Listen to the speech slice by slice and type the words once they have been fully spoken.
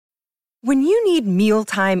When you need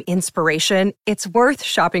mealtime inspiration, it's worth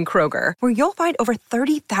shopping Kroger, where you'll find over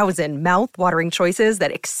 30,000 mouth-watering choices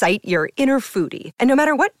that excite your inner foodie. And no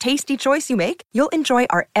matter what tasty choice you make, you'll enjoy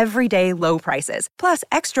our everyday low prices, plus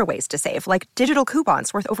extra ways to save, like digital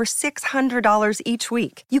coupons worth over $600 each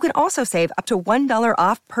week. You can also save up to $1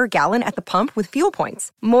 off per gallon at the pump with fuel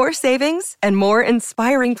points. More savings and more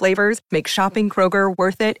inspiring flavors make shopping Kroger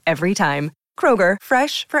worth it every time. Kroger,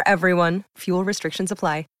 fresh for everyone. Fuel restrictions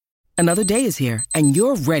apply. Another day is here, and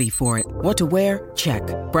you're ready for it. What to wear? Check.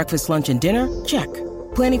 Breakfast, lunch, and dinner? Check.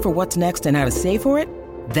 Planning for what's next and how to save for it?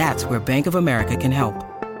 That's where Bank of America can help.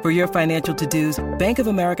 For your financial to-dos, Bank of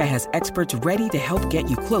America has experts ready to help get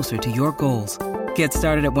you closer to your goals. Get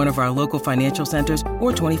started at one of our local financial centers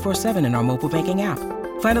or 24/7 in our mobile banking app.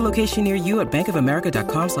 Find a location near you at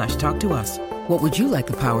bankofamerica.com/talktous. What would you like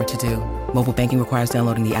the power to do? Mobile banking requires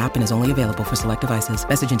downloading the app and is only available for select devices.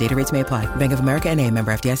 Message and data rates may apply. Bank of America N.A.,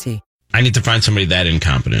 member FDIC. I need to find somebody that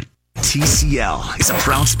incompetent. TCL is a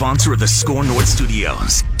proud sponsor of the Score North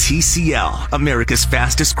Studios. TCL, America's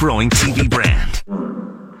fastest growing TV brand.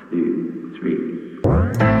 1, 2,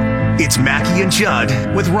 3. It's Mackie and Judd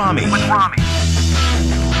with Rami.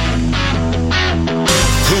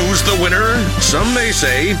 Who's the winner? Some may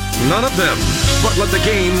say none of them. But let the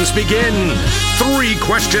games begin. 3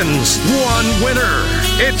 questions, 1 winner.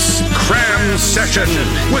 It's Cram Session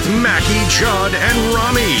with Mackie, Judd, and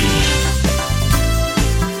Rami.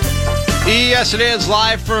 Yes, it is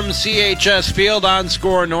live from CHS Field on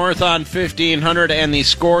Score North on 1500 and the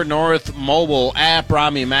Score North mobile app.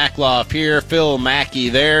 Rami Makloff here, Phil Mackey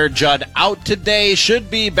there. Judd out today,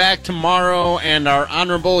 should be back tomorrow, and our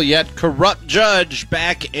honorable yet corrupt judge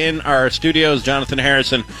back in our studios, Jonathan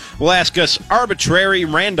Harrison, will ask us arbitrary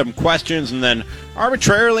random questions and then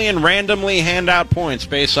arbitrarily and randomly hand out points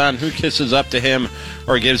based on who kisses up to him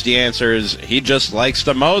or gives the answers he just likes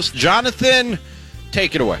the most. Jonathan,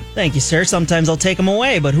 take it away. Thank you, sir. Sometimes I'll take them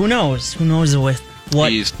away, but who knows? Who knows with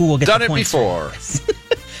what? Who will get done the it points before.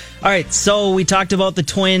 All right, so we talked about the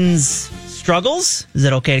Twins' struggles. Is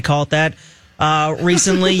it okay to call it that?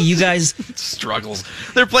 Recently, you guys... Struggles.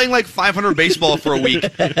 They're playing like 500 baseball for a week.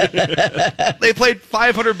 They played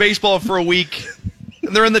 500 baseball for a week,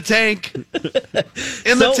 and they're in the tank.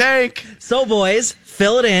 The tank. So, boys,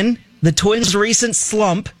 fill it in. The Twins' recent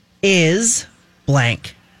slump is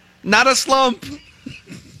blank. Not a slump.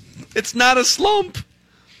 It's not a slump.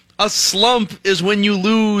 A slump is when you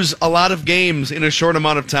lose a lot of games in a short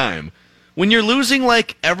amount of time. When you're losing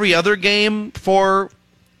like every other game for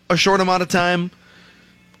a short amount of time,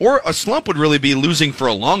 or a slump would really be losing for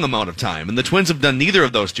a long amount of time, and the Twins have done neither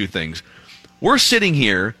of those two things. We're sitting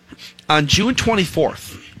here on June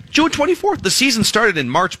 24th. June 24th. The season started in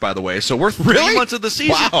March, by the way, so we're 3 months of the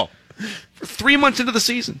season. Wow. We're 3 months into the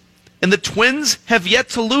season. And the Twins have yet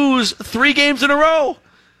to lose 3 games in a row.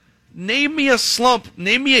 Name me a slump.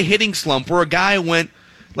 Name me a hitting slump where a guy went,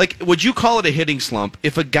 like, would you call it a hitting slump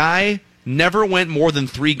if a guy never went more than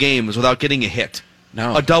 3 games without getting a hit?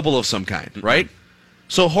 No. A double of some kind, right?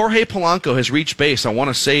 So Jorge Polanco has reached base, I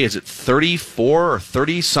want to say, is it 34 or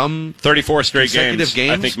 30-some 34 straight consecutive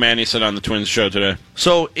games? I think Manny said on the Twins show today.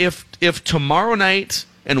 So if tomorrow night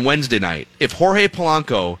and Wednesday night, if Jorge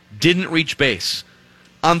Polanco didn't reach base,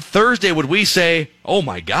 on Thursday would we say, oh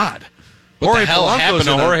my God, what the hell happened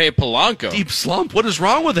to Jorge Polanco? Deep slump. What is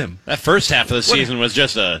wrong with him? That first half of the season was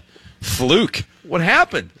just a fluke. What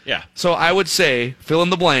happened? Yeah. So I would say, fill in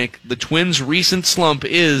the blank, the Twins' recent slump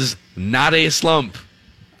is not a slump.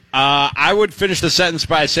 I would finish the sentence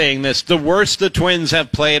by saying this. The worst the Twins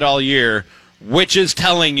have played all year, which is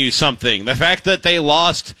telling you something. The fact that they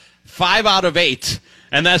lost 5 out of 8,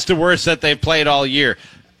 and that's the worst that they've played all year.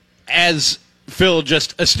 As Phil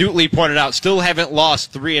just astutely pointed out, still haven't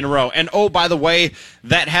lost 3 in a row. And, oh, by the way,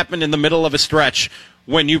 that happened in the middle of a stretch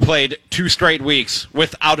when you played 2 straight weeks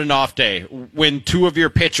without an off day, when 2 of your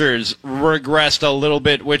pitchers regressed a little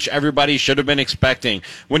bit, which everybody should have been expecting,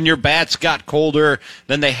 when your bats got colder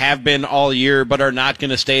than they have been all year but are not going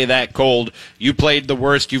to stay that cold. You played the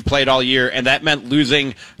worst you've played all year, and that meant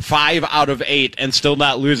losing 5 out of 8 and still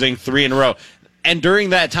not losing 3 in a row. And during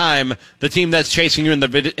that time, the team that's chasing you in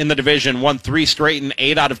the division won 3 straight and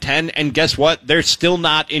 8 out of 10. And guess what? They're still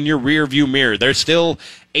not in your rearview mirror. They're still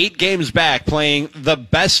 8 games back, playing the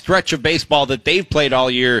best stretch of baseball that they've played all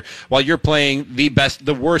year, while you're playing the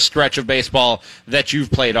worst stretch of baseball that you've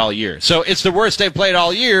played all year. So it's the worst they've played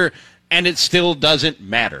all year, and it still doesn't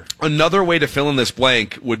matter. Another way to fill in this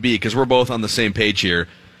blank would be, because we're both on the same page here,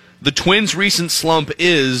 the Twins' recent slump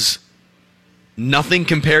is nothing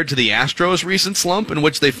compared to the Astros' recent slump, in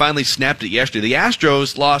which they finally snapped it yesterday. The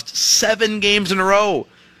Astros lost 7 games in a row.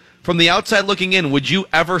 from the outside looking in, would you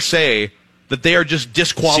ever say that they are just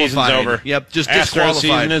disqualified? Season's over. Yep, just Astros disqualified.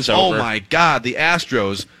 season is over. Oh my God, the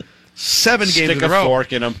Astros, 7 games Stick in a a row.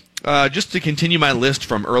 fork in them. Just to continue my list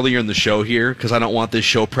from earlier in the show here, because I don't want this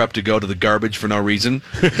show prep to go to the garbage for no reason.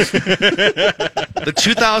 The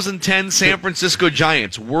 2010 San Francisco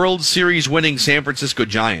Giants, World Series winning San Francisco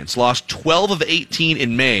Giants, lost 12 of 18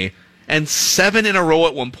 in May and 7 in a row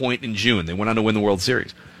at one point in June. They went on to win the World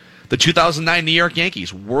Series. The 2009 New York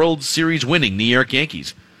Yankees, World Series winning New York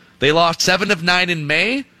Yankees. They lost 7 of 9 in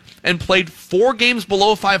May and played 4 games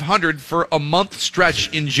below 500 for a month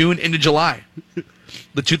stretch in June into July.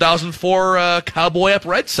 The 2004 Cowboy Up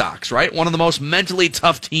Red Sox, right? One of the most mentally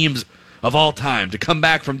tough teams of all time to come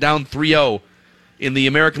back from down 3-0 in the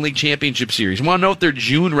American League Championship Series. You want to know what their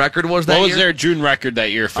June record was that year? What was their June record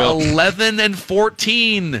that year, Phil?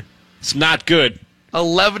 11-14. It's not good.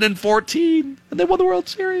 11-14. And they won the World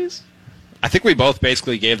Series. I think we both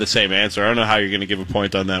basically gave the same answer. I don't know how you're going to give a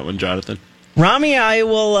point on that one, Jonathan. Rami, I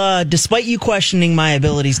will, despite you questioning my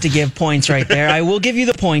abilities to give points right there, I will give you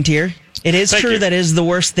the point here. It is Thank true you. that is the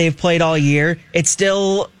worst they've played all year. It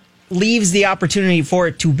still leaves the opportunity for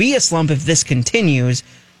it to be a slump if this continues.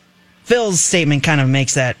 Phil's statement kind of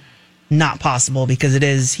makes that not possible because it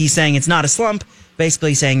is. He's saying it's not a slump,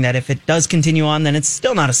 basically saying that if it does continue on, then it's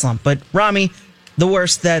still not a slump. But Rami, the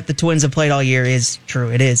worst that the Twins have played all year is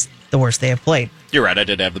true. It is the worst they have played. You're right. I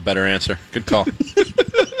did have the better answer. Good call.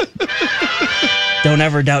 Don't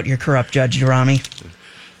ever doubt your corrupt judge, Rami.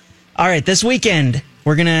 All right, this weekend,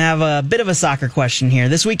 we're going to have a bit of a soccer question here.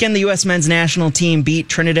 This weekend, the U.S. men's national team beat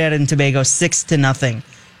Trinidad and Tobago 6-0.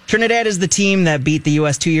 Trinidad is the team that beat the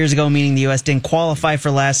U.S. 2 years ago, meaning the U.S. didn't qualify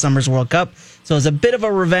for last summer's World Cup. So it was a bit of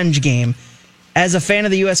a revenge game. As a fan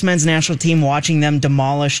of the U.S. men's national team, watching them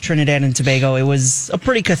demolish Trinidad and Tobago, it was a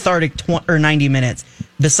pretty cathartic 90 minutes.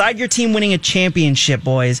 Beside your team winning a championship,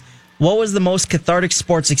 boys, what was the most cathartic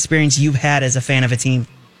sports experience you've had as a fan of a team?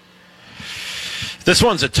 This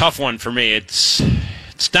one's a tough one for me. It's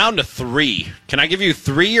down to 3. Can I give you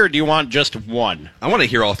 3, or do you want just 1? I want to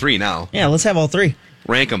hear all 3 now. Yeah, let's have all 3.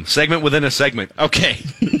 Rank them. Segment within a segment. Okay.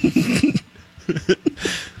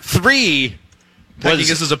 3 was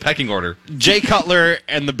This is a pecking order. Jay Cutler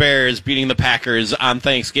and the Bears beating the Packers on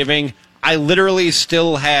Thanksgiving. I literally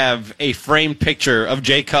still have a framed picture of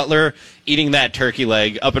Jay Cutler eating that turkey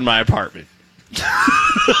leg up in my apartment.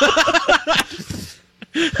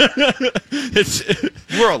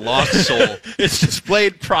 You're a lost soul. It's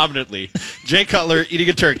displayed prominently. Jay Cutler eating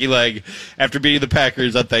a turkey leg after beating the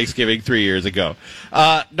Packers on Thanksgiving 3 years ago.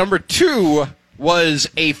 Number 2 was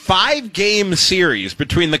a 5-game series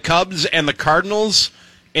between the Cubs and the Cardinals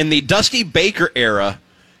in the Dusty Baker era.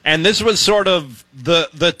 And this was sort of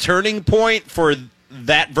the turning point for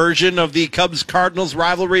that version of the Cubs-Cardinals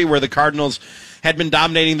rivalry, where the Cardinals had been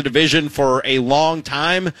dominating the division for a long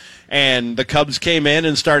time, and the Cubs came in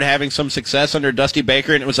and started having some success under Dusty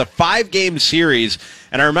Baker, and it was a 5-game series.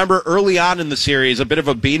 And I remember early on in the series, a bit of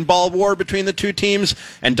a beanball war between the two teams,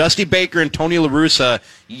 and Dusty Baker and Tony La Russa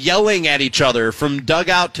yelling at each other from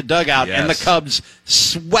dugout to dugout, Yes. and the Cubs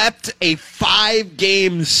swept a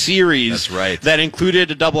 5-game series. That's right. That included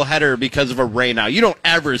a doubleheader because of a rainout. You don't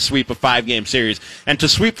ever sweep a 5-game series. And to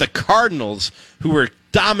sweep the Cardinals, who were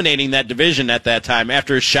dominating that division at that time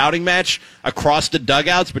after a shouting match across the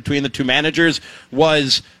dugouts between the two managers,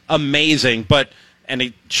 was amazing. And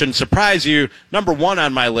it shouldn't surprise you, number 1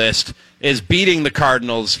 on my list is beating the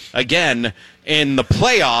Cardinals again in the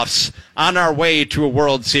playoffs on our way to a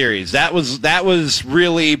World Series. That was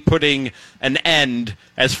really putting an end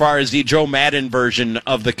as far as the Joe Madden version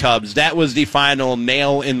of the Cubs. That was the final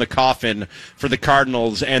nail in the coffin for the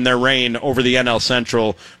Cardinals and their reign over the NL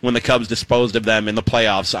Central when the Cubs disposed of them in the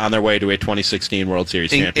playoffs on their way to a 2016 World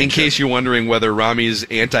Series championship. In case you're wondering whether Rami's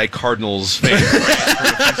anti-Cardinals fan from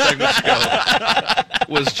a few segments ago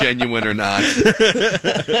was genuine or not.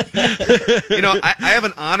 I have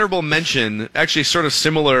an honorable mention, actually sort of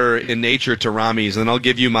similar in nature to Rami's, and then I'll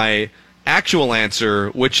give you my actual answer,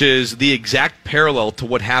 which is the exact parallel to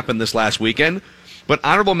what happened this last weekend. But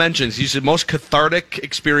honorable mentions, you said most cathartic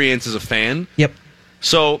experience as a fan. Yep.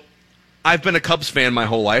 So I've been a Cubs fan my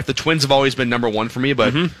whole life. The Twins have always been number 1 for me,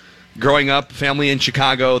 but growing up, family in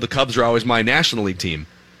Chicago, the Cubs are always my National League team.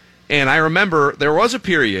 And I remember there was a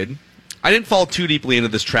period, I didn't fall too deeply into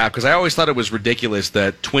this trap because I always thought it was ridiculous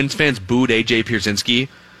that Twins fans booed A.J. Pierzynski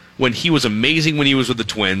when he was amazing when he was with the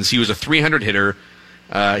Twins. He was a 300 hitter.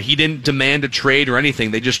 He didn't demand a trade or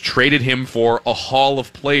anything. They just traded him for a haul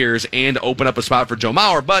of players and open up a spot for Joe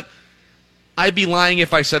Mauer. But I'd be lying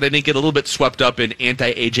if I said I didn't get a little bit swept up in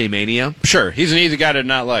anti-AJ mania. Sure, he's an easy guy to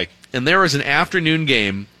not like. And there was an afternoon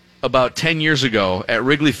game about 10 years ago at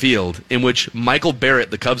Wrigley Field in which Michael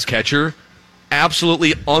Barrett, the Cubs catcher,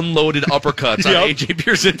 absolutely unloaded uppercuts on A.J.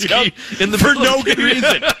 Pierzynski in the for middle no of good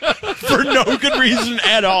reason. For no good reason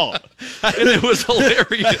at all. And it was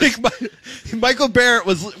hilarious. I think Michael Barrett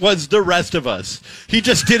was the rest of us. He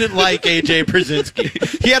just didn't like A.J.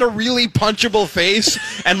 Pierzynski. He had a really punchable face,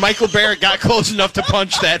 and Michael Barrett got close enough to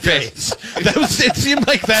punch that face. It seemed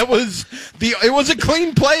like it was a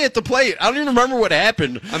clean play at the plate. I don't even remember what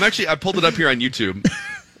happened. I pulled it up here on YouTube.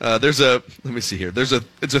 Let me see here. It's a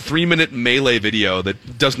 3-minute melee video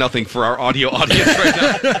that does nothing for our audio audience right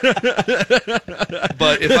now.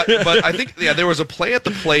 but I think there was a play at the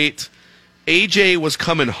plate. AJ was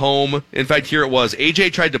coming home. In fact, here it was.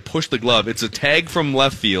 AJ tried to push the glove. It's a tag from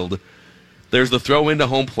left field. There's the throw into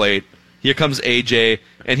home plate. Here comes AJ,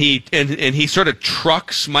 and he sort of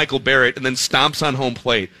trucks Michael Barrett and then stomps on home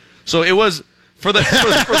plate. So it was. For the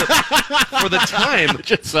time,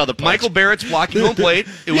 just saw the punch. Michael Barrett's blocking home plate.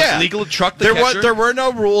 It was legal to truck the catcher. There were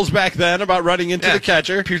no rules back then about running into the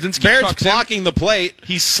catcher. Pierzynski Barrett's blocking the plate.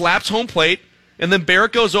 He slaps home plate, and then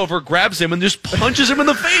Barrett goes over, grabs him, and just punches him in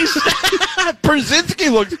the face.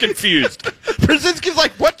 Pierzynski looks confused. Pierzynski's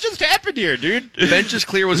like, what just happened here, dude? Bench is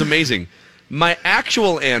clear was amazing. My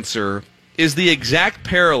actual answer is the exact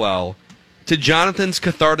parallel to Jonathan's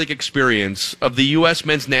cathartic experience of the U.S.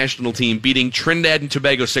 men's national team beating Trinidad and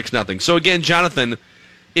Tobago 6-0. So again, Jonathan,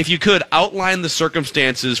 if you could outline the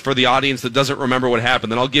circumstances for the audience that doesn't remember what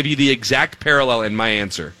happened, then I'll give you the exact parallel in my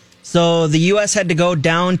answer. So the U.S. had to go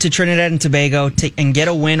down to Trinidad and Tobago and get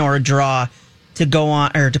a win or a draw to go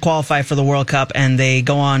on or to qualify for the World Cup, and they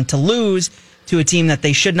go on to lose to a team that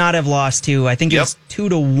they should not have lost to. I think it's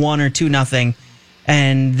 2-1 or 2-0.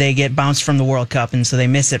 And they get bounced from the World Cup, and so they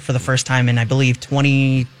miss it for the first time in, I believe,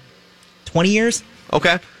 20 years?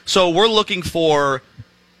 Okay. So we're looking for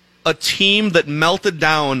a team that melted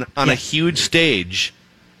down on a huge stage,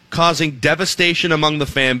 causing devastation among the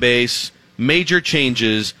fan base, major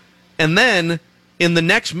changes, and then in the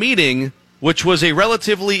next meeting, which was a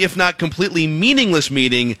relatively, if not completely meaningless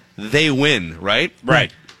meeting, they win, right?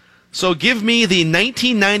 Right. So give me the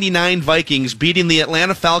 1999 Vikings beating the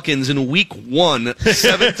Atlanta Falcons in Week 1,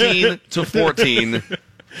 17-14.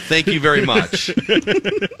 Thank you very much.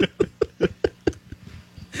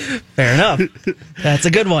 Fair enough. That's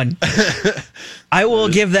a good one. I will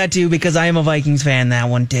give that to you because I am a Vikings fan. That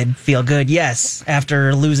one did feel good, yes,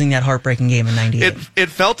 after losing that heartbreaking game in 98. It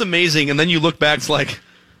felt amazing, and then you look back, it's like,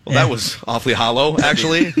 well, that was awfully hollow,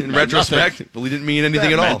 actually, in retrospect. It really didn't mean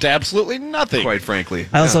anything at all. Meant absolutely nothing. Quite frankly.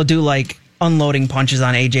 I also do like unloading punches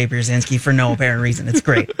on A.J. Pierzynski for no apparent reason. It's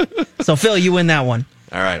great. So, Phil, you win that one.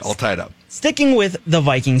 All right, all tied up. Sticking with the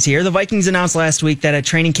Vikings here, the Vikings announced last week that at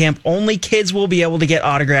training camp, only kids will be able to get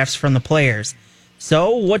autographs from the players.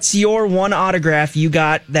 So, what's your one autograph you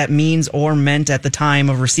got that means or meant at the time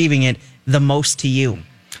of receiving it the most to you?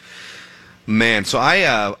 Man, so I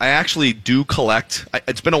actually do collect.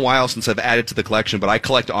 It's been a while since I've added to the collection, but I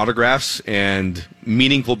collect autographs and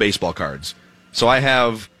meaningful baseball cards. So I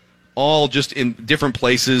have all just in different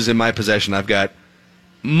places in my possession. I've got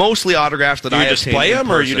mostly autographs that I display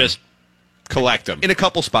them, or you just collect them in a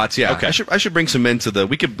couple spots. Yeah, okay. I should bring some into the.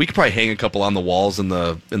 We could probably hang a couple on the walls in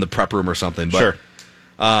the prep room or something. But, sure.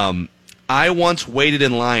 I once waited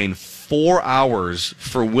in line 4 hours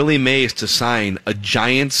for Willie Mays to sign a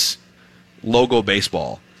Giants logo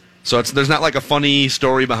baseball. So there's not like a funny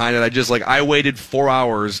story behind it. I waited 4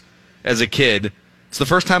 hours as a kid. It's the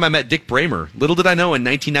first time I met Dick Bramer. Little did I know in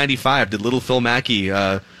 1995 did little Phil Mackey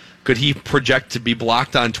could he project to be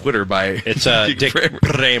blocked on Twitter by Dick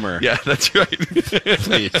Bramer. Yeah, that's right.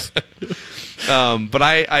 Please. But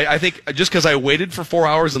I think just because I waited for 4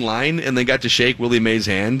 hours in line and then got to shake Willie Mays'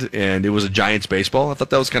 hand and it was a Giants baseball, I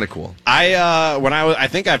thought that was kind of cool. I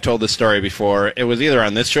think I've told this story before. It was either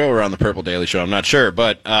on this show or on the Purple Daily Show. I'm not sure,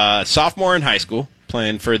 but sophomore in high school,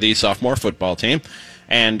 playing for the sophomore football team,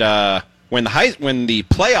 and when the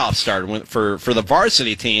playoffs started for the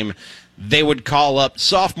varsity team, they would call up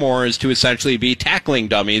sophomores to essentially be tackling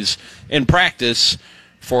dummies in practice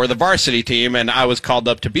for the varsity team, and I was called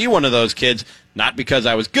up to be one of those kids, not because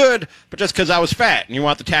I was good, but just because I was fat, and you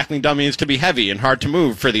want the tackling dummies to be heavy and hard to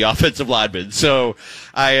move for the offensive linemen. So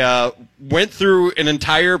I went through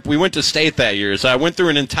we went to state that year, so I went through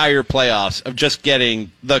an entire playoffs of just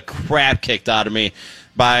getting the crap kicked out of me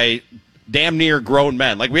by damn near grown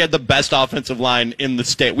men. Like, we had the best offensive line in the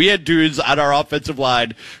state. We had dudes on our offensive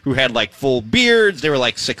line who had, like, full beards. They were,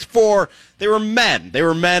 like, 6'4". They were men. They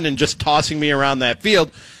were men and just tossing me around that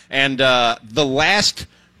field. And the last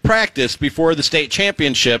practice before the state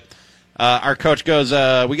championship, our coach goes,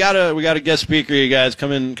 we got a guest speaker, you guys.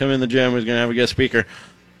 Come in the gym. We're going to have a guest speaker.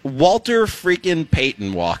 Walter freaking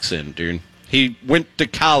Payton walks in, dude. He went to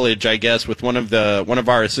college, I guess, with one of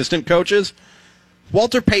our assistant coaches.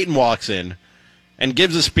 Walter Payton walks in and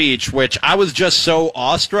gives a speech, which I was just so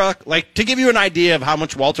awestruck. Like, to give you an idea of how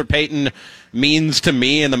much Walter Payton means to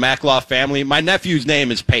me and the Mackloff family, my nephew's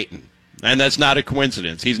name is Payton, and that's not a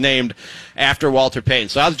coincidence. He's named after Walter Payton.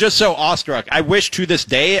 So I was just so awestruck. I wish to this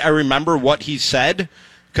day I remember what he said,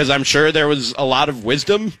 because I'm sure there was a lot of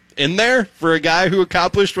wisdom in there for a guy who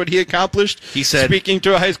accomplished what he accomplished. He said, speaking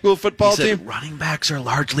to a high school football team, team, running backs are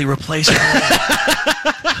largely replaceable.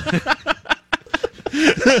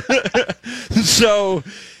 So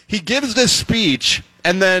he gives this speech,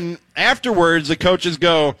 and then afterwards the coaches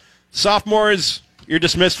go, sophomores, you're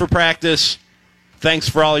dismissed for practice. Thanks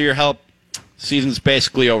for all your help. Season's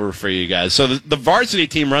basically over for you guys. So the varsity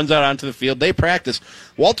team runs out onto the field. They practice.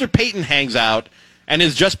 Walter Payton hangs out and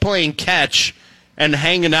is just playing catch and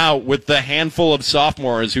hanging out with the handful of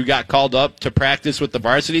sophomores who got called up to practice with the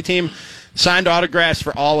varsity team, signed autographs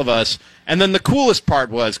for all of us. And then the coolest part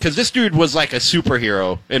was, because this dude was like a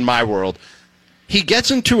superhero in my world, he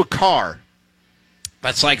gets into a car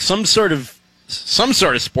that's like some sort of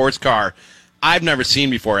sports car I've never seen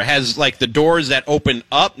before. It has like the doors that open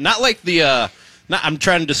up, not like the I'm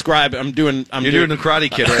trying to describe. You're doing the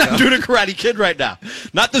Karate Kid right now. I'm doing a Karate Kid right now.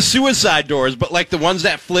 Not the suicide doors, but like the ones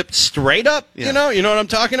that flip straight up. Yeah. You know what I'm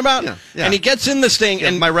talking about? Yeah. Yeah. And he gets in this thing,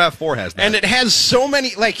 and my RAV4 has that. And it has so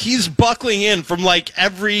many, like, he's buckling in from like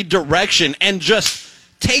every direction and just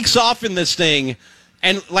takes off in this thing,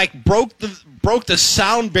 and like broke the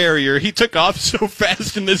sound barrier. He took off so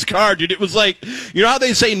fast in this car, dude. It was like, you know how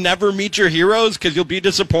they say never meet your heroes because you'll be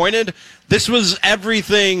disappointed? This was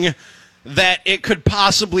everything that it could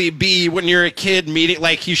possibly be when you're a kid meeting.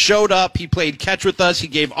 Like, he showed up, he played catch with us, he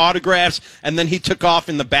gave autographs, and then he took off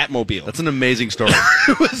in the Batmobile. That's an amazing story.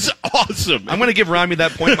 It was awesome. I'm going to give Rami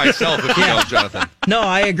that point myself if you know, Jonathan. No,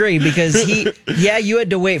 I agree, because you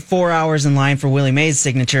had to wait 4 hours in line for Willie Mays'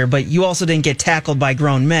 signature, but you also didn't get tackled by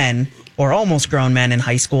grown men, or almost grown men in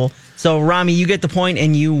high school. So, Rami, you get the point,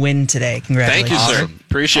 and you win today. Congratulations. Thank you, sir.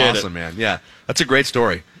 Appreciate it. Awesome, man. Yeah, that's a great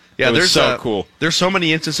story. Yeah, there's so cool. There's so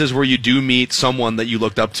many instances where you do meet someone that you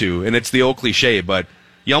looked up to, and it's the old cliche, but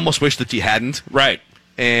you almost wish that you hadn't. Right.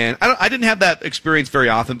 And I didn't have that experience very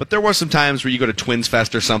often, but there were some times where you go to Twins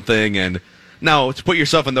Fest or something, and now to put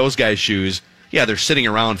yourself in those guys' shoes, yeah, they're sitting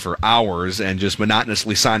around for hours and just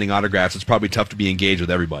monotonously signing autographs. It's probably tough to be engaged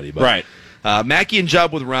with everybody. But, right. Mackey and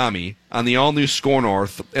Jubb with Rami on the all-new Score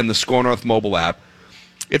North and the Score North mobile app.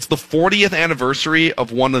 It's the 40th anniversary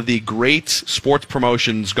of one of the great sports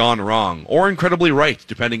promotions gone wrong, or incredibly right,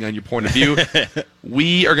 depending on your point of view.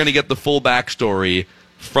 We are going to get the full backstory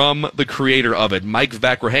from the creator of it, Mike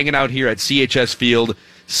Veck. We're hanging out here at CHS Field.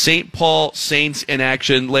 St. Paul Saints in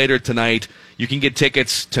action later tonight. You can get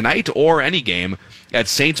tickets tonight or any game at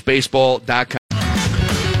saintsbaseball.com.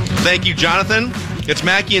 Thank you, Jonathan. It's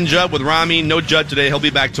Mackey and Judd with Rami. No Judd today. He'll be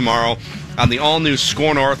back tomorrow on the all-new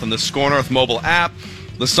Score North and the Score North mobile app.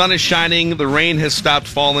 The sun is shining. The rain has stopped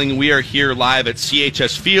falling. We are here live at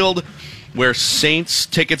CHS Field, where Saints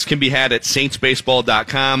tickets can be had at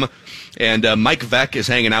saintsbaseball.com. And Mike Veck is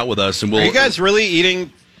hanging out with us. And are you guys really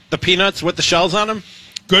eating the peanuts with the shells on them?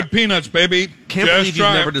 Good peanuts, baby. Can't believe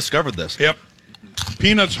you've never discovered this. Yep.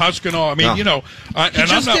 Peanuts, husk and all. I mean, did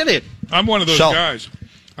it. I'm one of those guys.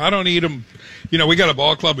 I don't eat them. You know, we got a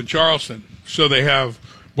ball club in Charleston, so they have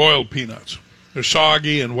boiled peanuts. They're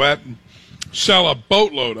soggy and wet. And sell a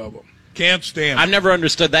boatload of them. Can't stand I've never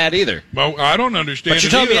understood that either. Well, I don't understand but you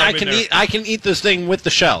told me I can eat this thing with the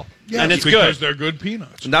shell. Yeah, and it's because good. They're good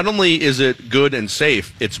peanuts. Not only is it good and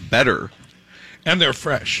safe, it's better. And they're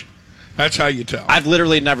fresh. That's how you tell. I've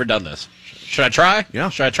literally never done this. Should I try? Yeah.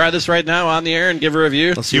 Should I try this right now on the air and give a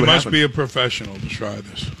review? Let's see you what must happens. be a professional to try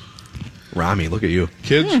this. Rami, look at you.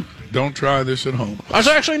 Kids, don't try this at home. That's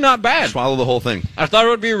actually not bad. Swallow the whole thing. I thought it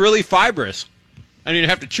would be really fibrous. I mean,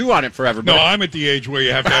 you'd have to chew on it forever. No, I'm at the age where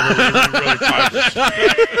you have to have it really fibrous.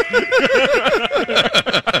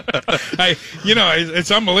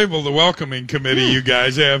 It's unbelievable the welcoming committee you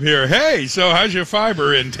guys have here. Hey, so how's your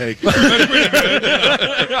fiber intake? That's pretty good.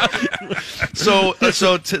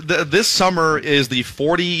 This summer is the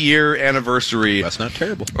 40-year anniversary. That's not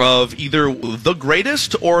terrible. Of either the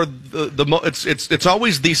greatest or it's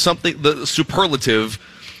always the superlative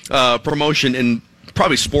promotion in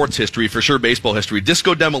probably sports history, for sure baseball history.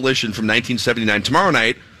 Disco Demolition from 1979. Tomorrow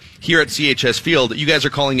night here at CHS Field, you guys are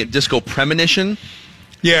calling it Disco Premonition?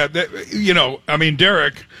 Yeah,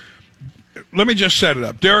 Derek, let me just set it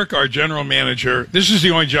up. Derek, our general manager, this is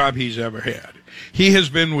the only job he's ever had. He has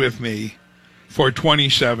been with me for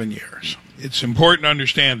 27 years. It's important to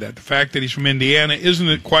understand that. The fact that he's from Indiana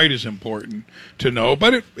isn't quite as important to know,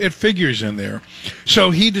 but it figures in there.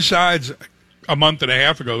 So he decides a month and a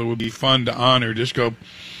half ago that it would be fun to honor Disco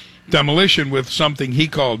Demolition with something he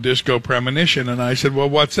called Disco Premonition. And I said, well,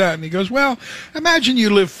 what's that? And he goes, well, imagine you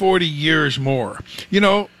live 40 years more.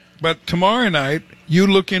 But tomorrow night, you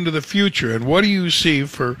look into the future, and what do you see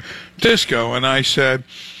for disco? And I said,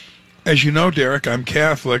 as you know, Derek, I'm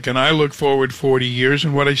Catholic, and I look forward 40 years,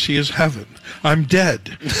 and what I see is heaven. I'm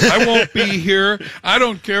dead. I won't be here. I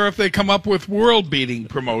don't care if they come up with world-beating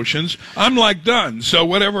promotions. I'm done. So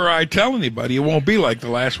whatever I tell anybody, it won't be like the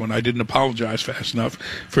last one. I didn't apologize fast enough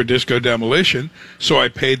for Disco Demolition, so I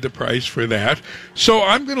paid the price for that. So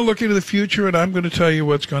I'm going to look into the future, and I'm going to tell you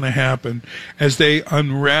what's going to happen as they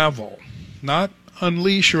unravel, not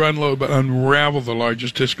unleash or unload, but unravel the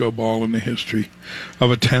largest disco ball in the history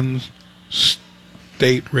of a 10-state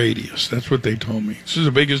radius. That's what they told me. This is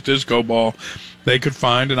the biggest disco ball they could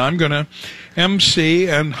find, and I'm going to MC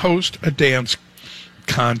and host a dance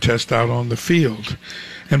contest out on the field.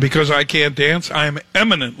 And because I can't dance, I am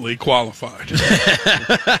eminently qualified.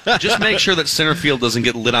 Just make sure that center field doesn't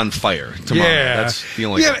get lit on fire tomorrow. Yeah. That's the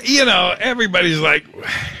only everybody's like...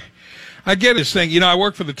 I get this thing. I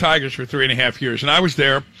worked for the Tigers for 3.5 years, and I was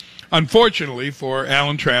there, unfortunately, for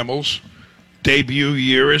Alan Trammell's debut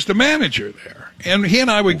year as the manager there. And he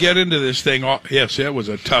and I would get into this thing. Yes, it was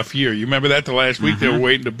a tough year. You remember that the last week they were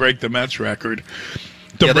waiting to break the Mets record.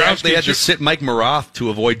 They had to sit Mike Maroth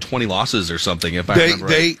to avoid 20 losses or something, if I remember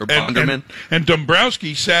right. Or Bonderman. And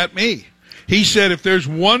Dombrowski sat me. He said, if there's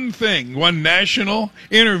one national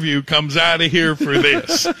interview comes out of here for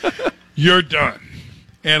this, you're done.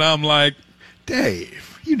 And I'm like,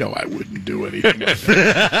 Dave, I wouldn't do anything like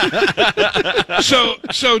that.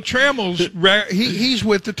 So Trammell's, he's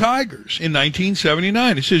with the Tigers in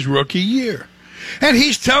 1979. It's his rookie year. And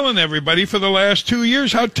he's telling everybody for the last 2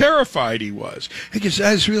 years how terrified he was. He goes,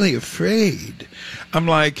 I was really afraid. I'm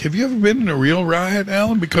like, have you ever been in a real riot,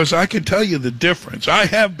 Alan? Because I can tell you the difference. I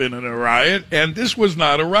have been in a riot, and this was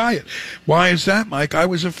not a riot. Why is that, Mike? I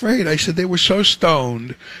was afraid. I said they were so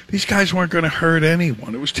stoned. These guys weren't going to hurt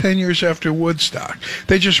anyone. It was 10 years after Woodstock.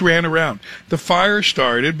 They just ran around. The fire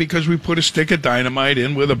started because we put a stick of dynamite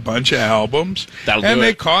in with a bunch of albums, and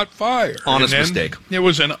they caught fire. Honest mistake. It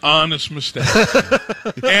was an honest mistake.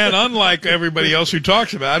 And unlike everybody else who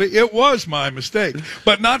talks about it, it was my mistake.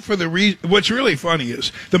 But not for the reason. What's really funny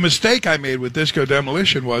is the mistake I made with Disco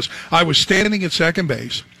Demolition was I was standing at second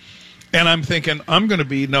base, and I'm thinking I'm going to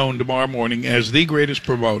be known tomorrow morning as the greatest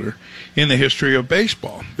promoter in the history of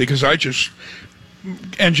baseball because I just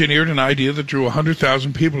engineered an idea that drew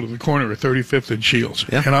 100,000 people to the corner of 35th and Shields.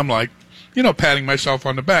 Yeah. And I'm like, patting myself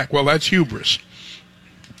on the back. Well, that's hubris.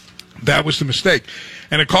 That was the mistake.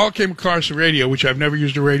 And a call came across the radio, which I've never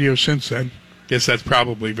used a radio since then. Guess that's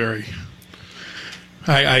probably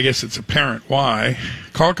I guess it's apparent why.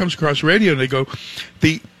 Call comes across the radio, and they go,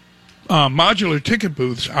 the modular ticket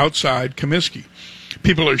booths outside Comiskey,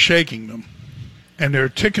 people are shaking them. And there are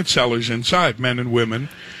ticket sellers inside, men and women,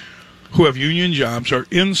 who have union jobs, are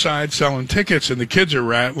inside selling tickets, and the kids are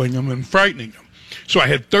rattling them and frightening them. So I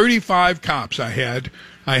had 35 cops. I had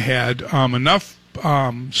enough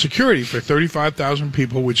security for 35,000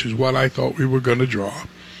 people, which is what I thought we were going to draw.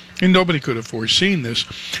 And nobody could have foreseen this.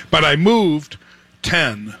 But I moved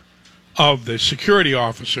 10 of the security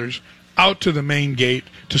officers out to the main gate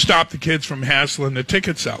to stop the kids from hassling the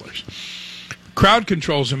ticket sellers. Crowd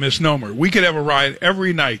control's a misnomer. We could have a riot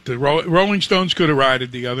every night. The Rolling Stones could have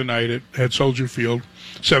rioted the other night at Soldier Field,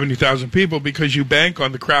 70,000 people, because you bank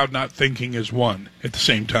on the crowd not thinking as one at the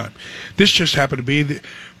same time. This just happened to be the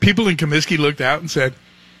people in Comiskey looked out and said,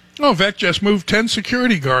 oh, Vec just moved 10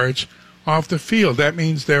 security guards off the field. That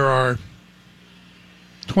means there are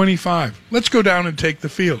 25. Let's go down and take the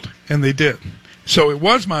field. And they did. So it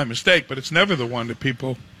was my mistake, but it's never the one that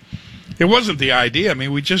people... It wasn't the idea. I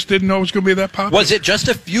mean, we just didn't know it was going to be that popular. Was it just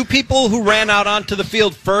a few people who ran out onto the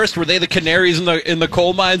field first? Were they the canaries in the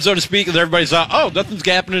coal mine, so to speak? And everybody thought, oh, nothing's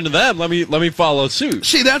happening to them. Let me follow suit.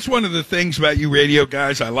 See, that's one of the things about you radio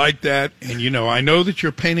guys. I like that. And, I know that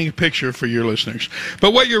you're painting a picture for your listeners.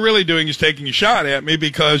 But what you're really doing is taking a shot at me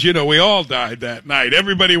because, we all died that night.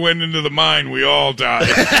 Everybody went into the mine. We all died.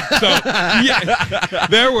 So, yeah,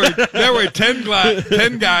 there were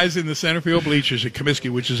 10 guys in the center field bleachers at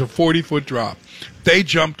Comiskey, which is a 40-foot drop. They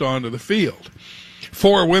jumped onto the field.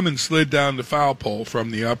 4 women slid down the foul pole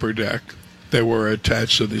from the upper deck. They were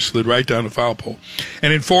attached, so they slid right down the foul pole.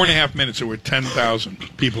 And in 4.5 minutes, there were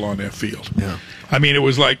 10,000 people on that field. Yeah. I mean, it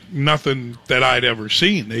was like nothing that I'd ever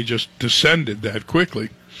seen. They just descended that quickly.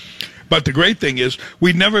 But the great thing is,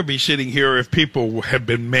 we'd never be sitting here if people had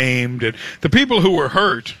been maimed. And the people who were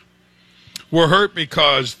hurt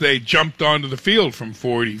because they jumped onto the field from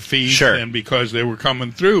 40 feet and because they were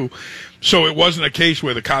coming through. So it wasn't a case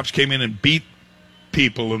where the cops came in and beat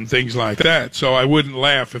people and things like that. So I wouldn't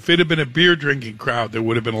laugh. If it had been a beer drinking crowd, there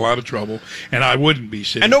would have been a lot of trouble, and I wouldn't be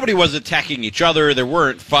sitting. And nobody was attacking each other. There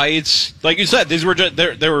weren't fights. Like you said, these were just,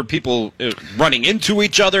 there were people running into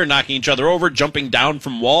each other, knocking each other over, jumping down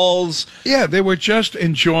from walls. Yeah, they were just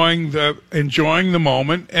enjoying the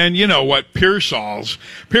moment. And you know what? Pearsall's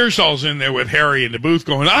in there with Harry in the booth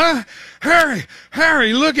going,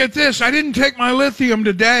 Harry, look at this. I didn't take my lithium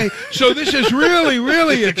today, so this is really,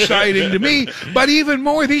 really exciting to me. But even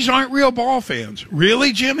more, these aren't real ball fans.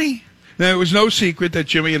 Really, Jimmy? Now, it was no secret that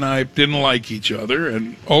Jimmy and I didn't like each other,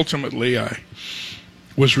 and ultimately I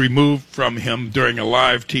was removed from him during a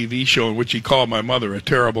live TV show in which he called my mother a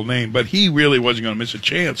terrible name, but he really wasn't going to miss a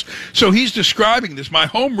chance. So he's describing this. My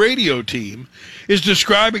home radio team is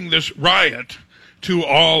describing this riot to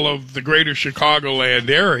all of the greater Chicagoland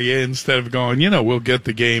area instead of going, we'll get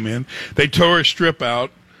the game in. They tore a strip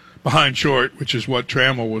out behind short, which is what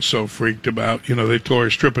Trammell was so freaked about. They tore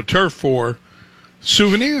a strip of turf for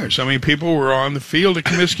souvenirs. I mean, people were on the field at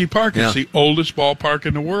Comiskey Park. It's the oldest ballpark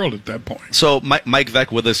in the world at that point. So Mike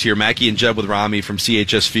Veck with us here, Mackie and Jeb with Rami from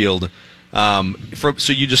CHS Field.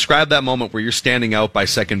 So you described that moment where you're standing out by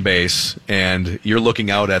second base and you're looking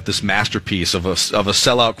out at this masterpiece of a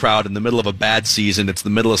sellout crowd in the middle of a bad season. It's the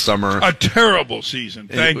middle of summer. A terrible season.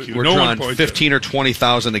 Thank you. We're drawing 15 or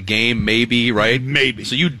 20,000 a game, maybe, right? Maybe.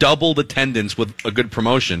 So you doubled attendance with a good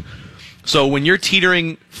promotion. So when you're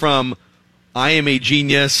teetering from I am a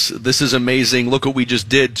genius, this is amazing, look what we just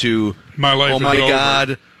did, to my life, oh my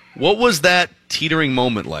God, what was that teetering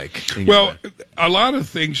moment like? Well, a lot of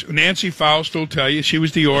things. Nancy Faust will tell you. She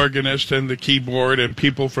was the organist and the keyboard, and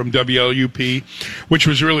people from WLUP, which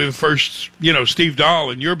was really the first, Steve Dahl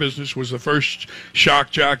in your business was the first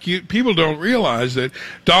shock jock. People don't realize that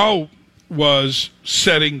Dahl was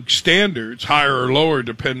setting standards, higher or lower,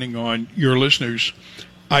 depending on your listeners'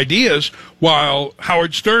 ideas, while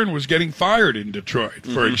Howard Stern was getting fired in Detroit,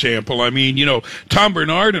 for example. I mean, Tom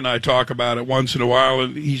Bernard and I talk about it once in a while,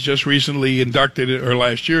 and he's just recently inducted, or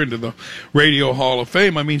last year, into the Radio Hall of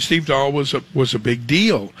Fame. I mean, Steve Dahl was a big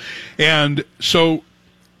deal. And so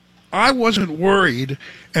I wasn't worried,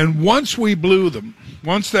 and once we blew them,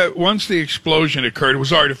 once the explosion occurred, it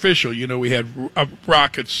was artificial. We had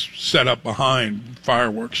rockets set up behind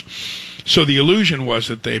fireworks. So the illusion was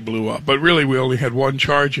that they blew up, but really we only had one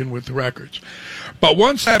charge in with the records. But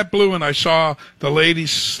once that blew and I saw the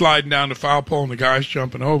ladies sliding down the foul pole and the guys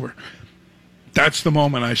jumping over, that's the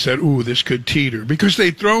moment I said, ooh, this could teeter. Because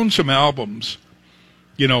they'd thrown some albums,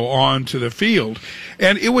 onto the field,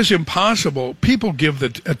 and it was impossible. People give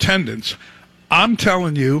the attendance. I'm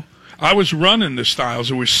telling you, I was running the Styles.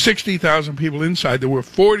 There were 60,000 people inside. There were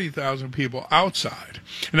 40,000 people outside.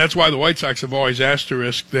 And that's why the White Sox have always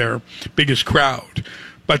asterisked their biggest crowd.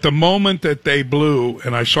 But the moment that they blew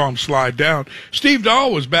and I saw him slide down, Steve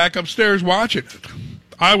Dahl was back upstairs watching it.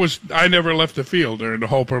 I never left the field during the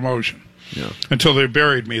whole promotion until they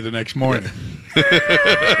buried me the next morning.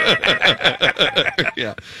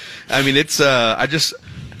 Yeah. I mean, it's I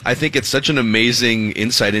think it's such an amazing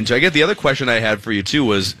insight into. I guess the other question I had for you too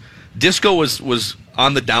was, disco was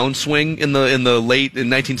on the downswing in the late in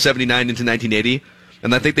 1979 into 1980,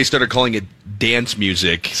 and I think they started calling it dance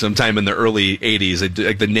music sometime in the early 80s.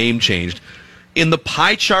 Like the name changed. In the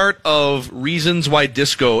pie chart of reasons why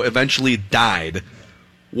disco eventually died,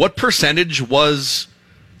 what percentage was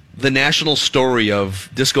the national story of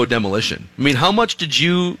disco demolition? I mean, how much did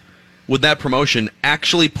you, with that promotion,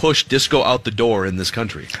 actually push disco out the door in this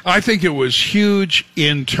country? I think it was huge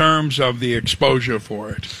in terms of the exposure for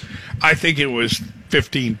it. I think it was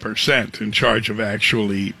 15% in charge of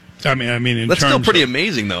actually. I mean, that's still pretty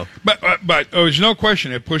amazing, though. But there's no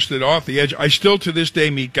question it pushed it off the edge. I still, to this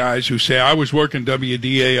day, meet guys who say, I was working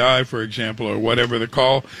WDAI, for example, or whatever the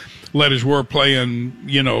call letters were, playing,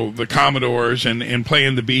 the Commodores and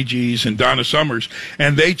playing the Bee Gees and Donna Summers,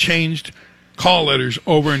 and they changed call letters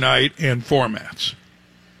overnight and formats.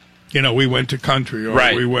 We went to country, or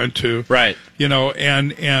we went to,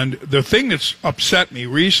 and the thing that's upset me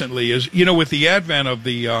recently is, with the advent of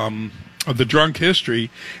the Drunk History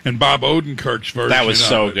and Bob Odenkirk's version. That was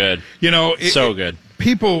so it, good. So good.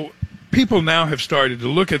 People now have started to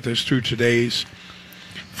look at this through today's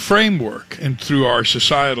framework and through our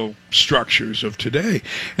societal structures of today,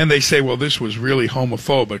 and they say, well, this was really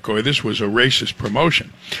homophobic, or this was a racist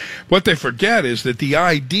promotion. What they forget is that the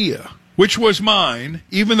idea, which was mine,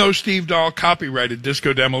 even though Steve Dahl copyrighted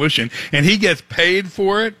Disco Demolition and he gets paid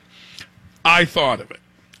for it, I thought of it.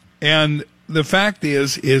 And the fact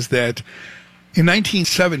is that in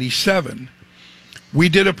 1977, we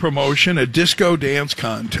did a promotion, a disco dance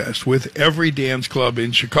contest with every dance club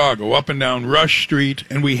in Chicago, up and down Rush Street,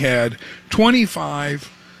 and we had 25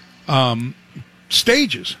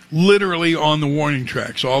 stages, literally on the warning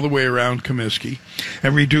tracks, all the way around Comiskey.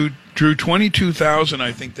 And we drew 22,000,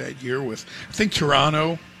 I think, that year with, I think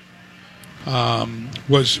Toronto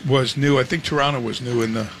was new. I think Toronto was new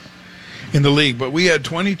in the league, but we had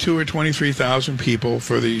 22 or 23,000 people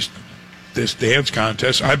for this dance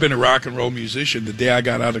contest. I've been a rock and roll musician. The day I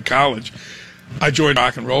got out of college, I joined a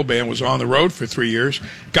rock and roll band, was on the road for 3 years,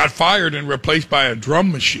 got fired and replaced by a drum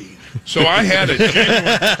machine. So I had a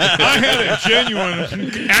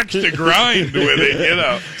genuine axe to grind with it, you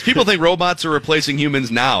know. People think robots are replacing humans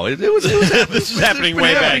now. This is happening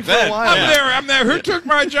way back then. I'm there. Who took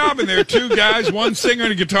my job? And there are two guys, one singer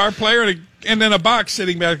and a guitar player, and then a box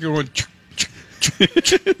sitting back there going.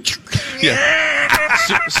 Yeah.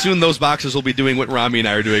 Soon those boxes will be doing what Rami and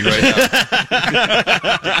I are doing right now.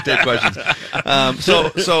 Take questions.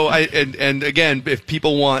 And again, if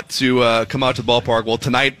people want to come out to the ballpark, well,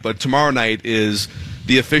 tomorrow night is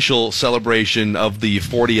the official celebration of the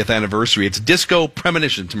 40th anniversary. It's Disco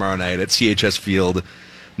Premonition tomorrow night at CHS Field.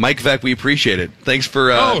 Mike Veeck, we appreciate it. Thanks for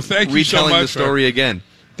retelling the story again.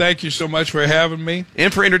 Thank you so much for having me.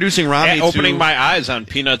 And for introducing Rami and opening my eyes on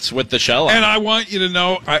Peanuts with the shell on. And I want you to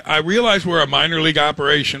know, I realize we're a minor league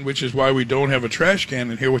operation, which is why we don't have a trash can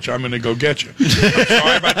in here, which I'm going to go get you. I'm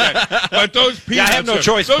sorry about that. But those peanuts, I have no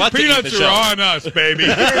choice those but peanuts to eat the are shell. on us, baby.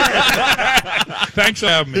 Thanks for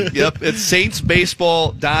having me. Yep, it's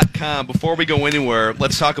saintsbaseball.com. Before we go anywhere,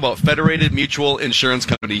 let's talk about Federated Mutual Insurance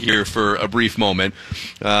Company here for a brief moment,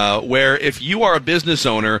 where if you are a business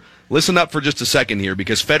owner, listen up for just a second here,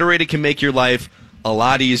 because Federated can make your life a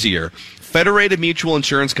lot easier. Federated Mutual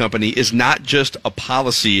Insurance Company is not just a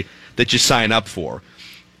policy that you sign up for.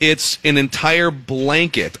 It's an entire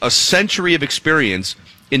blanket, a century of experience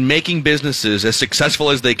in making businesses as successful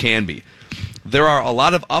as they can be. There are a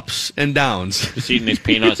lot of ups and downs. Just eating these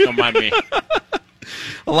peanuts, don't mind me.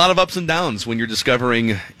 A lot of ups and downs when you're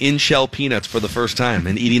discovering in-shell peanuts for the first time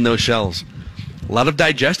and eating those shells. A lot of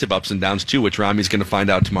digestive ups and downs, too, which Rami's going to find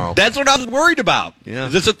out tomorrow. That's what I was worried about. Yeah.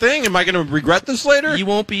 Is this a thing? Am I going to regret this later? You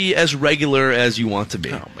won't be as regular as you want to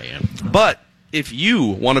be. Oh, man. But if you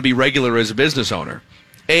want to be regular as a business owner,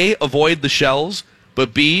 A, avoid the shells,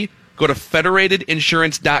 but B, go to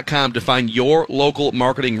federatedinsurance.com to find your local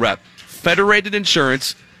marketing rep. Federated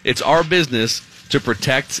Insurance, it's our business to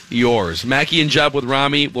protect yours. Mackie and Jubb with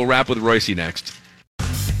Rami. We'll wrap with Royce next.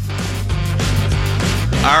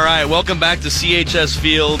 All right, welcome back to CHS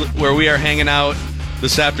Field, where we are hanging out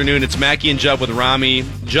this afternoon. It's Mackie and Jubb with Rami.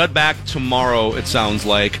 Judd back tomorrow, it sounds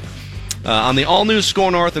like, on the all-new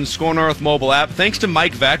Score North and Score North mobile app. Thanks to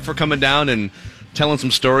Mike Veeck for coming down and telling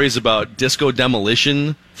some stories about Disco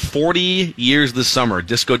Demolition. 40 years this summer,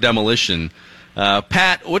 Disco Demolition.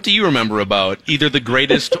 Pat, what do you remember about either the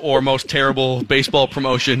greatest or most terrible baseball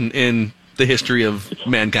promotion in the history of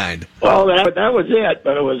mankind? Well, that was it,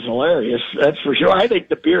 but it was hilarious. That's for sure. I think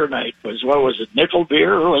the beer night was, what was it, Nickel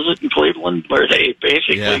Beer, or was it in Cleveland, where they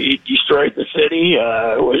basically destroyed the city?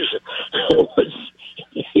 It was.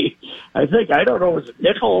 I think, I don't know, was it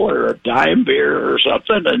nickel or a dime beer or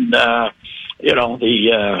something? And the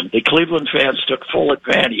Cleveland fans took full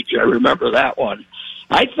advantage. I remember that one.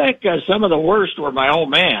 I think some of the worst were my old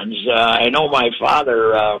man's. I know my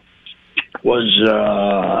father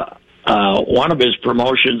was. One of his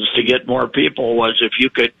promotions to get more people was if you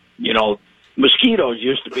could, mosquitoes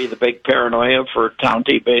used to be the big paranoia for town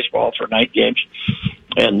team baseball for night games.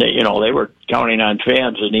 And, they were counting on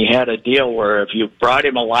fans. And he had a deal where if you brought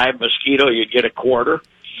him a live mosquito, you'd get a quarter.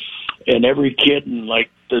 And every kid in,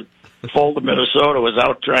 the Fulton, Minnesota was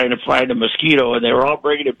out trying to find a mosquito. And they were all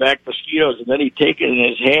bringing him back mosquitoes. And then he'd take it in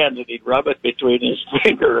his hands and he'd rub it between his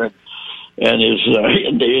finger and his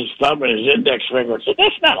thumb and his index finger and said,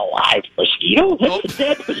 "That's not a live mosquito. That's a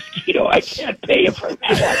dead mosquito. I can't pay you for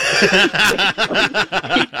that."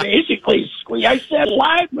 He basically squeezed. I said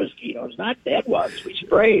live mosquitoes, not dead ones. We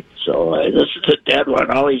sprayed. So this is a dead one.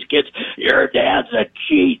 All these kids, "Your dad's a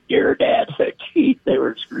cheat. Your dad's a cheat." They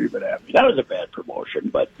were screaming at me. That was a bad promotion.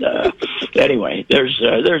 But anyway, there's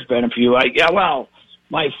been a few.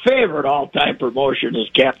 My favorite all-time promotion is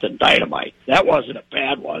Captain Dynamite. That wasn't a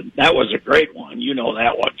bad one. That was a great one. You know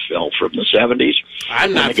that one, Phil, from the 70s.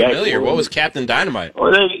 I'm not familiar. What was Captain Dynamite?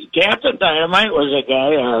 Well, Captain Dynamite was a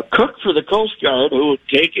guy, a cook for the Coast Guard, who would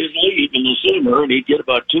take his leave in the summer, and he'd get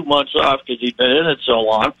about 2 months off because he'd been in it so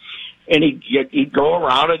long. And he'd go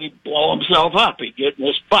around and he'd blow himself up. He'd get in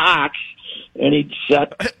this box, and he'd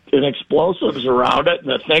set an explosives around it, and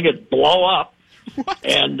the thing would blow up.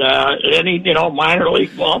 And then he'd, minor league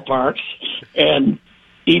ballparks, and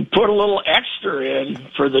he'd put a little extra in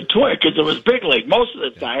for the Twins because it was big league. Most of the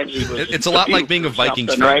times he was. It's a lot like being a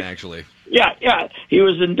Vikings fan, right? actually. Yeah. He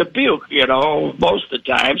was in Dubuque, most of the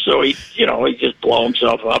time. So he'd just blow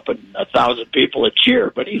himself up and 1,000 people would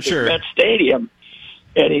cheer. But he's at Met Stadium,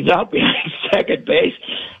 and he's out behind second base.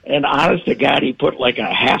 And honest to God, he put like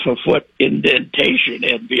a half a foot indentation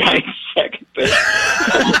in behind second base.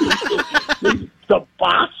 The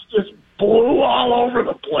box just blew all over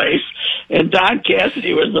the place. And Don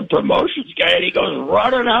Cassidy was the promotions guy, and he goes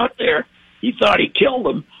running out there. He thought he killed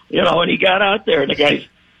him, and he got out there, and the guy's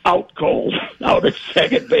out cold, out at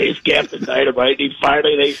second base, Captain Dynamite. They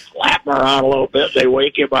slap him around a little bit. They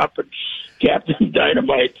wake him up, and Captain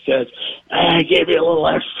Dynamite says, I gave you a little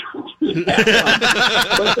extra.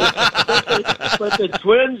 but the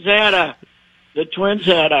Twins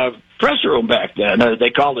had a press room back then. They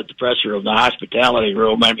called it the press room, the hospitality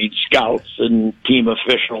room. I mean, scouts and team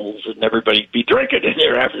officials and everybody'd be drinking in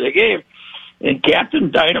there after the game. And Captain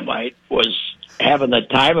Dynamite was having the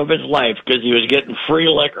time of his life because he was getting free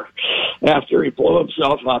liquor. After he blew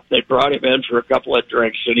himself up, they brought him in for a couple of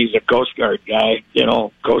drinks, and he's a Coast Guard guy,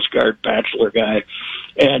 Coast Guard bachelor guy.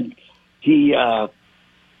 And he one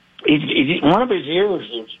of his ears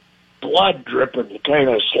was blood dripping, kind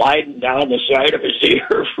of sliding down the side of his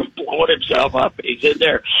ear from blowing himself up. And he's in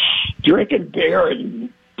there drinking beer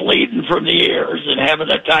and bleeding from the ears and having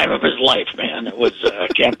the time of his life, man. It was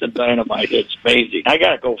Captain Dynamite. It's amazing. I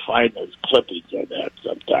got to go find those clippings of that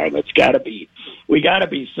sometime. We got to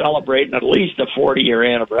be celebrating at least a 40-year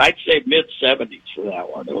anniversary. I'd say mid-70s for that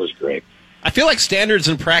one. It was great. I feel like standards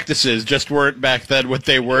and practices just weren't back then what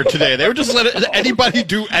they were today. They were just letting anybody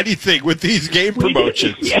do anything with these game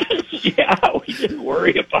promotions. We didn't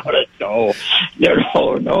worry about it. No.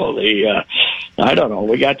 I don't know.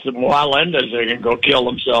 We got some Walendas that are going to go kill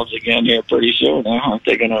themselves again here pretty soon. Aren't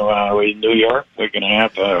they going to? In New York, we're going to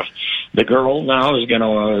have the girl now is going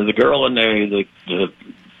to the girl in the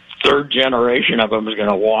third generation of them is going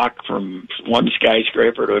to walk from one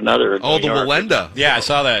skyscraper to another. Oh, the Walenda. Yeah, I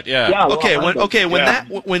saw that. Yeah.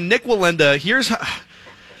 When Nick Walenda, here's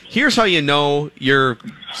how you know you're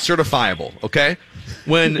certifiable. Okay,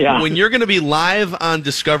 when you're going to be live on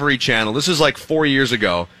Discovery Channel. This is like 4 years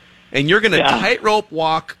ago. And you're going to tightrope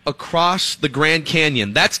walk across the Grand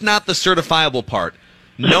Canyon. That's not the certifiable part.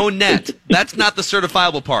 No net. That's not the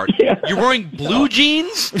certifiable part. Yeah. You're wearing blue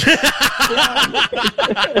jeans? Blue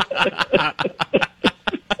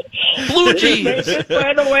jeans. Did they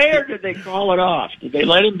by the way, or did they call it off? Did they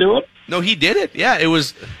let him do it? No, he did it. Yeah, it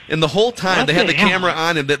was. And the whole time they had the camera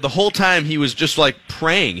on him. The whole time he was just like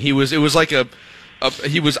praying. It was like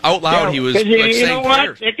he was out loud. He was like you know saying what?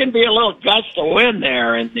 prayers. It can be a little gust of wind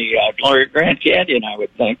there in the Grand Canyon, I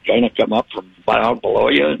would think, kind of come up from down below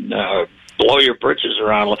you and blow your britches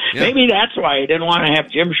around. Yeah. Maybe that's why he didn't want to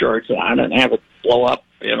have gym shorts on and have it blow up,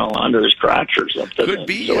 under his crotch or something. Could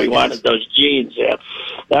be. So he wanted those jeans. Yeah,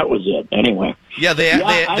 that was it. Anyway. Yeah, they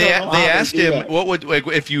asked him what would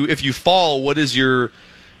if you fall, what is your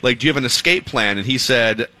do you have an escape plan? And he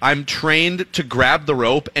said, I'm trained to grab the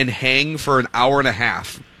rope and hang for an hour and a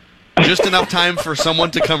half. Just enough time for someone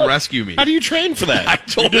to come rescue me. How do you train for that?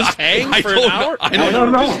 Hang for an hour? I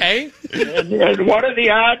don't know. Just hang? And what are the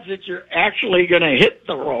odds that you're actually going to hit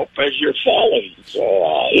the rope as you're falling?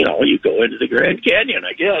 So, you go into the Grand Canyon,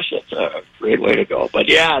 I guess. That's a great way to go. But,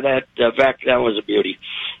 that was a beauty.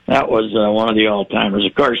 That was one of the all-timers.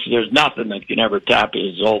 Of course, there's nothing that can ever top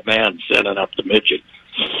his old man sending up the midget.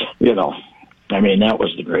 That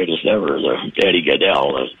was the greatest ever. The Eddie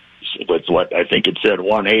Gaedel, with what I think it said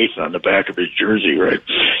 1/8 on the back of his jersey, right?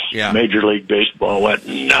 Yeah. Major League Baseball went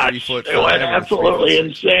nuts. It went absolutely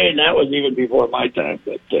insane. That was even before my time.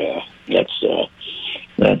 But that's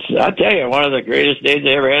I'll tell you, one of the greatest days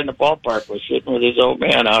I ever had in the ballpark was sitting with his old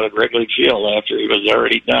man out at Wrigley Field after he was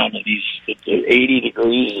already done, and he's at 80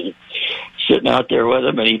 degrees and sitting out there with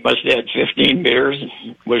him, and he must have had 15 beers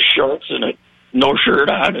with shorts and no shirt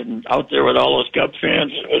on, and out there with all those Cub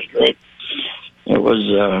fans. It was great. It was,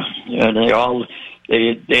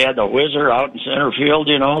 they had the whizzer out in center field,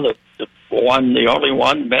 the only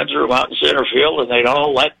one bedroom out in center field, and they'd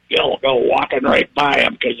all let Bill go walking right by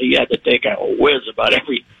him because he had to take a whiz about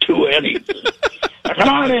every 2 innings. Come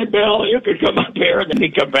on in, Bill. You could come up here, and then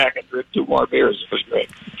he'd come back and drink 2 more beers. It was great.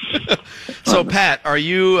 So, Pat, are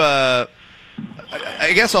you? I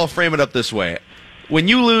guess I'll frame it up this way. When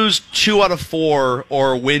you lose 2 out of 4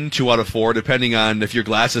 or win 2 out of 4, depending on if your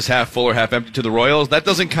glass is half full or half empty to the Royals, that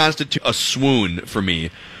doesn't constitute a swoon for me.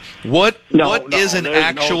 What No, is an there's no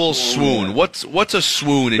actual swoon? What's a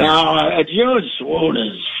swoon? A June swoon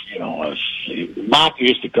is, Mock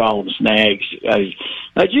used to call them snags.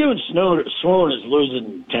 A June swoon is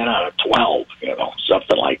losing 10 out of 12,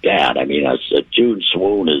 something like that. I mean, a June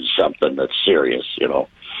swoon is something that's serious,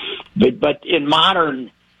 But in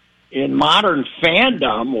modern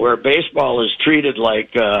fandom, where baseball is treated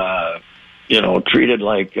like a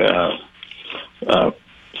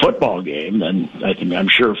football game, then I'm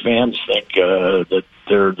sure fans think that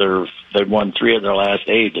they've won 3 of their last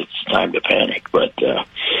 8. It's time to panic, but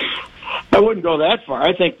I wouldn't go that far.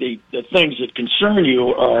 I think the things that concern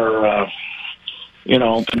you are,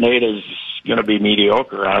 Pineda's going to be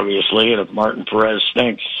mediocre, obviously, and if Martin Perez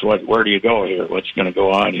stinks, where do you go here? What's going to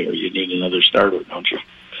go on here? You need another starter, don't you?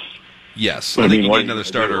 Yes, I think you need another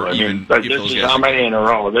starter. This is how many in a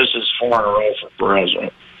row? This is 4 in a row for Perez,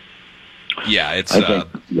 right? Yeah, it's the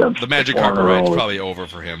magic carpet ride's probably over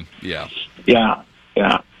for him. Yeah.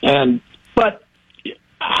 But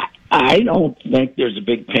I don't think there's a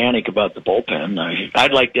big panic about the bullpen.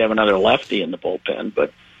 I'd like to have another lefty in the bullpen,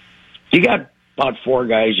 but you got about 4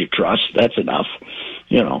 guys you trust. That's enough.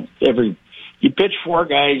 You pitch 4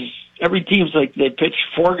 guys. Every team's like they pitch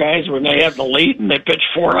 4 guys when they have the lead, and they pitch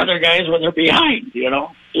 4 other guys when they're behind.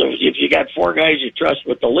 If you got 4 guys you trust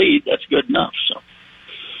with the lead, that's good enough. So.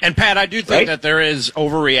 And, Pat, I do think that there is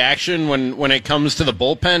overreaction when it comes to the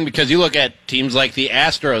bullpen, because you look at teams like the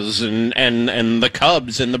Astros and the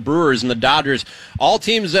Cubs and the Brewers and the Dodgers, all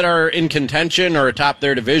teams that are in contention or atop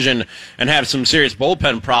their division and have some serious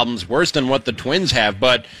bullpen problems, worse than what the Twins have.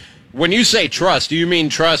 But when you say trust, do you mean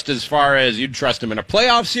trust as far as you'd trust them in a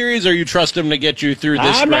playoff series, or you trust them to get you through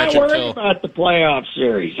this stretch? I'm not worried about the playoff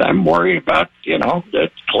series. I'm worried about, that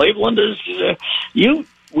Cleveland is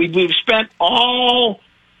we've spent all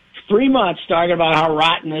 3 months talking about how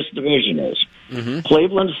rotten this division is. Mm-hmm.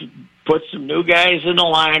 Cleveland's put some new guys in the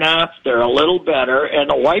lineup. They're a little better, and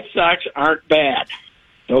the White Sox aren't bad.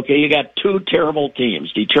 Okay, you got 2 terrible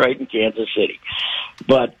teams, Detroit and Kansas City.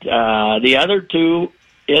 But the other 2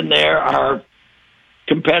 in there are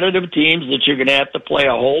competitive teams that you're going to have to play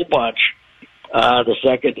a whole bunch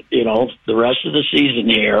the rest of the season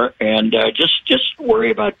here, and just worry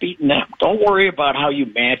about beating them. Don't worry about how you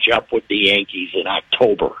match up with the Yankees in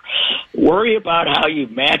October. Worry about how you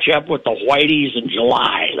match up with the Whiteys in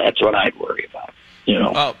July. That's what I'd worry about.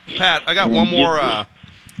 Pat, I got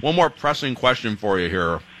one more pressing question for you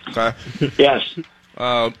here. Okay. Yes.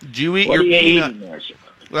 Do you eat your peanuts?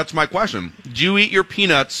 That's my question. Do you eat your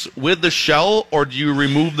peanuts with the shell, or do you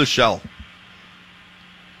remove the shell?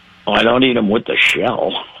 Oh, I don't eat them with the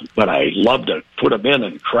shell, but I love to put them in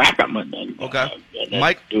and crack them. And then,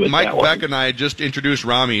 Mike Beck and I just introduced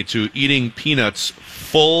Rami to eating peanuts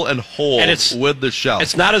full and whole with the shell.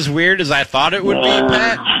 It's not as weird as I thought it would be,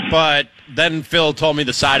 Pat, but then Phil told me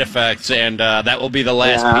the side effects, and that will be the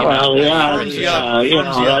last peanut. Well,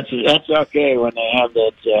 that's okay when they have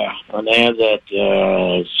that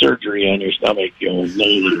surgery on your stomach. You'll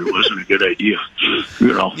know that it wasn't a good idea.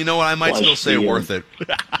 You know what? I might still say worth it.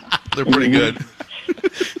 They're pretty good.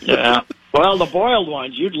 Yeah. Well, the boiled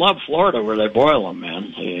ones, you'd love Florida where they boil them,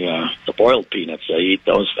 man. The boiled peanuts, they eat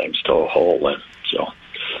those things to a whole. So,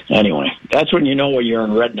 anyway, that's when you know you're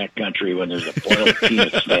in redneck country, when there's a boiled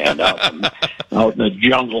peanut stand out in the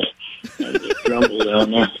jungle. There's a jungle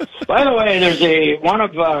down there. By the way, there's one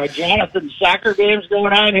of Jonathan's soccer games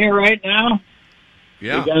going on here right now.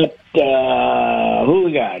 Yeah. We got, who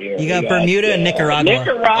we got here? You got Bermuda and Nicaragua.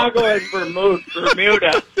 Nicaragua and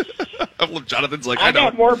Bermuda. Jonathan's like, I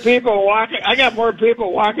got more people walking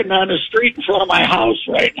down the street in front of my house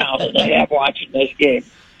right now than I have watching this game.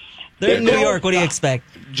 They're in New York. What do you expect?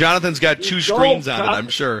 Jonathan's got 2 screens on it, I'm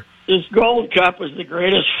sure. This Gold Cup is the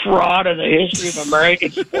greatest fraud in the history of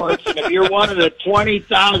American sports. And if you're one of the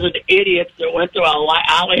 20,000 idiots that went to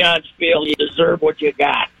Allianz Field, you deserve what you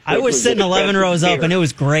got. I was sitting 11 rows up, and it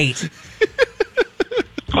was great.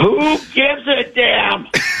 Who gives a damn?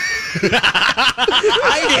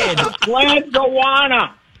 I did. Playing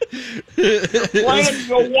Gowanna. Playing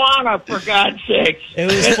Gowanna, for God's sakes. It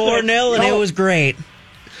was 4-0, and it was great.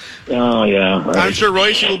 Oh, yeah. Right. I'm sure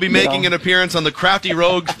Royce will be making an appearance on the Crafty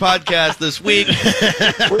Rogues podcast this week.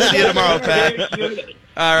 We'll see you tomorrow, Pat.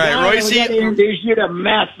 All right, Royce. We're going to introduce you to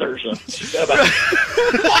meth or something.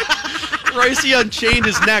 Royce Unchained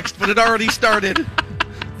is next, but it already started.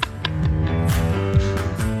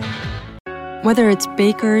 Whether it's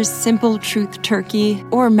Baker's Simple Truth Turkey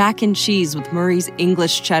or mac and cheese with Murray's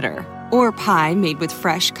English Cheddar, or pie made with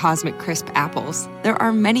fresh Cosmic Crisp apples. There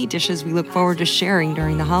are many dishes we look forward to sharing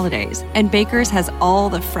during the holidays, and Baker's has all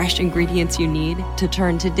the fresh ingredients you need to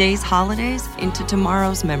turn today's holidays into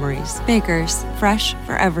tomorrow's memories. Baker's, fresh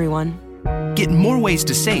for everyone. Get more ways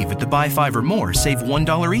to save at the Buy 5 or More Save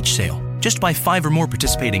 $1 each sale. Just buy 5 or more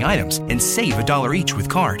participating items and save $1 each with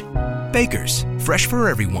card. Baker's, fresh for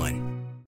everyone.